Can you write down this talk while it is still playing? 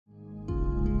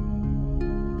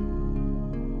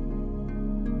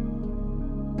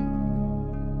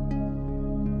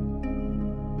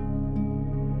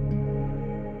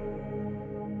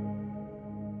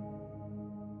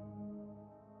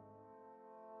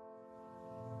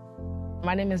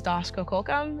My name is Dacheka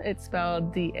Kolcum. It's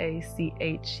spelled Dacheka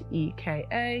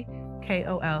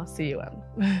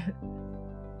Kolcum.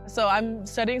 So I'm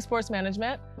studying sports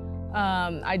management.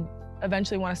 I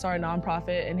eventually want to start a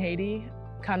nonprofit in Haiti,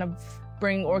 kind of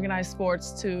bring organized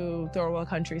sports to third world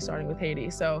countries, starting with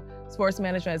Haiti. So sports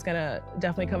management is gonna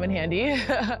definitely come in handy.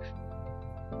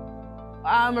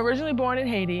 I'm originally born in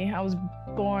Haiti. I was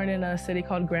born in a city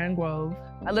called Grand Grove.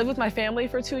 I lived with my family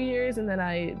for 2 years, and then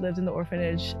I lived in the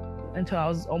orphanage until I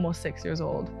was almost 6 years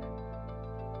old.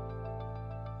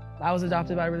 I was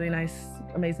adopted by a really nice,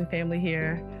 amazing family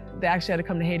here. They actually had to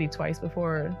come to Haiti twice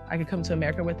before I could come to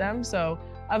America with them. So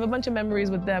I have a bunch of memories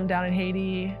with them down in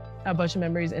Haiti, a bunch of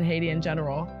memories in Haiti in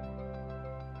general.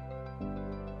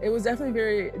 It was definitely a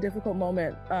very difficult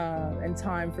moment and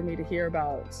time for me to hear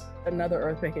about another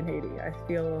earthquake in Haiti. I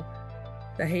feel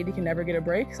that Haiti can never get a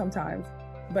break sometimes,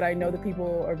 but I know the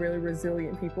people are really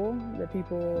resilient people. The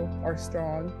people are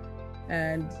strong,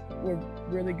 and we're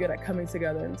really good at coming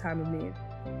together in time of need.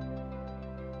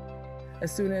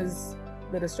 As soon as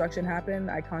the destruction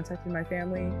happened, I contacted my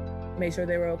family, made sure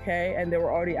they were okay, and they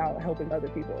were already out helping other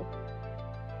people.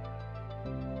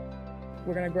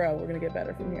 We're gonna grow, we're gonna get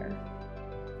better from here.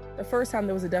 The first time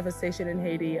there was a devastation in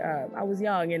Haiti, I was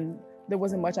young and there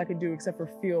wasn't much I could do except for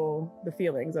feel the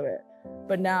feelings of it.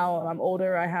 But now I'm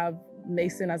older, I have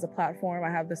Mason as a platform, I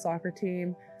have the soccer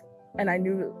team, and I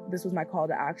knew this was my call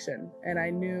to action. And I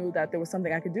knew that there was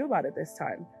something I could do about it this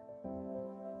time.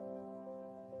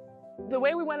 The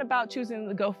way we went about choosing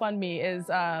the GoFundMe is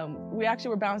we actually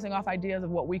were bouncing off ideas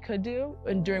of what we could do.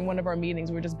 And during one of our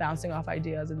meetings, we were just bouncing off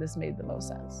ideas, and this made the most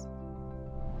sense.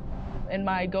 In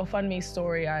my GoFundMe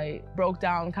story, I broke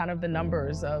down kind of the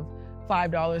numbers of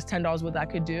 $5, $10, what that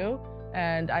could do.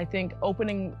 And I think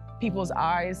opening people's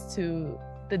eyes to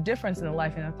the difference in the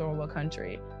life in a third world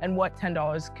country and what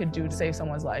 $10 could do to save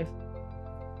someone's life.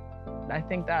 I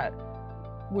think that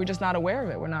we're just not aware of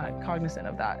it. We're not cognizant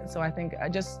of that. So I think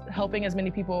just helping as many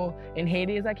people in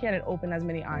Haiti as I can and open as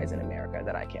many eyes in America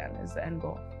that I can is the end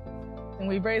goal. And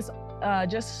we've raised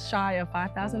just shy of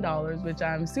 $5,000, which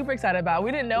I'm super excited about.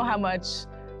 We didn't know how much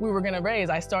we were gonna raise.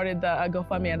 I started the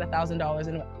GoFundMe at $1,000,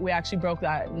 and we actually broke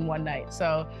that in one night.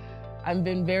 So I've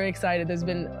been very excited. There's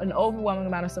been an overwhelming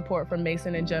amount of support from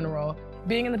Mason in general.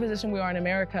 Being in the position we are in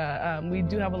America, we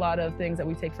do have a lot of things that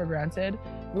we take for granted.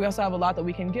 We also have a lot that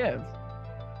we can give.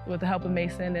 With the help of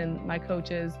Mason and my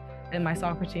coaches and my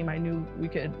soccer team, I knew we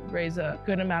could raise a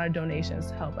good amount of donations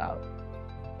to help out.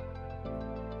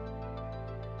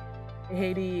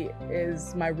 Haiti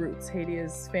is my roots. Haiti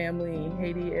is family.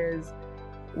 Haiti is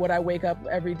what I wake up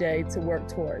every day to work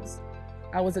towards.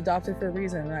 I was adopted for a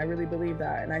reason, and I really believe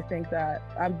that. And I think that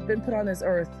I've been put on this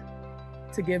earth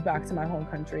to give back to my home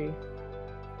country.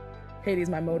 Haiti is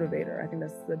my motivator. I think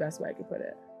that's the best way I could put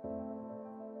it.